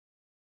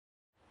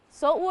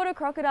Saltwater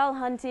crocodile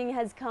hunting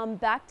has come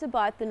back to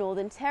bite the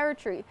Northern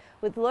Territory,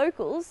 with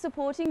locals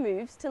supporting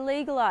moves to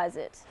legalise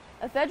it.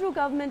 A federal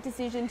government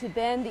decision to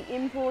ban the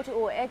import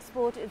or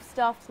export of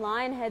stuffed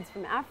lion heads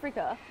from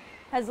Africa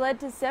has led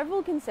to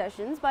several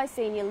concessions by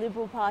senior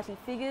Liberal Party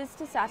figures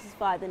to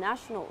satisfy the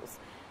Nationals.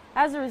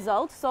 As a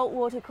result,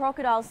 saltwater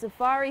crocodile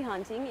safari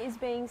hunting is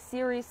being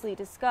seriously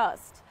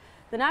discussed.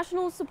 The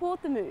Nationals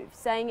support the move,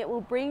 saying it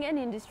will bring an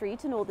industry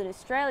to Northern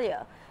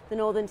Australia. The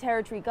Northern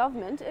Territory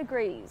government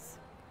agrees.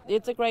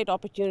 It's a great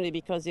opportunity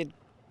because it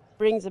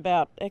brings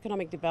about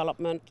economic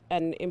development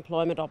and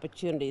employment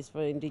opportunities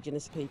for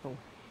Indigenous people.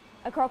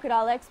 A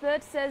crocodile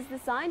expert says the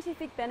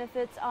scientific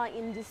benefits are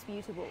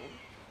indisputable.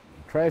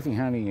 Trophy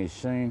hunting is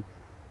seen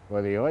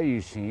by the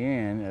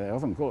IUCN, they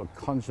often call it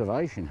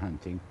conservation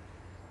hunting,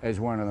 as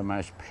one of the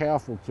most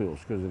powerful tools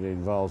because it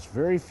involves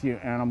very few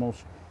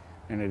animals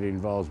and it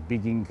involves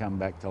big income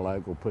back to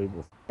local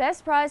people.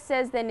 Best Price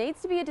says there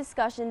needs to be a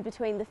discussion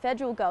between the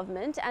federal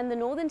government and the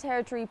Northern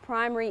Territory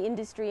Primary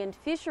Industry and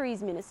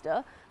Fisheries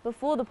Minister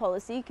before the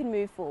policy can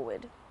move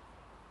forward.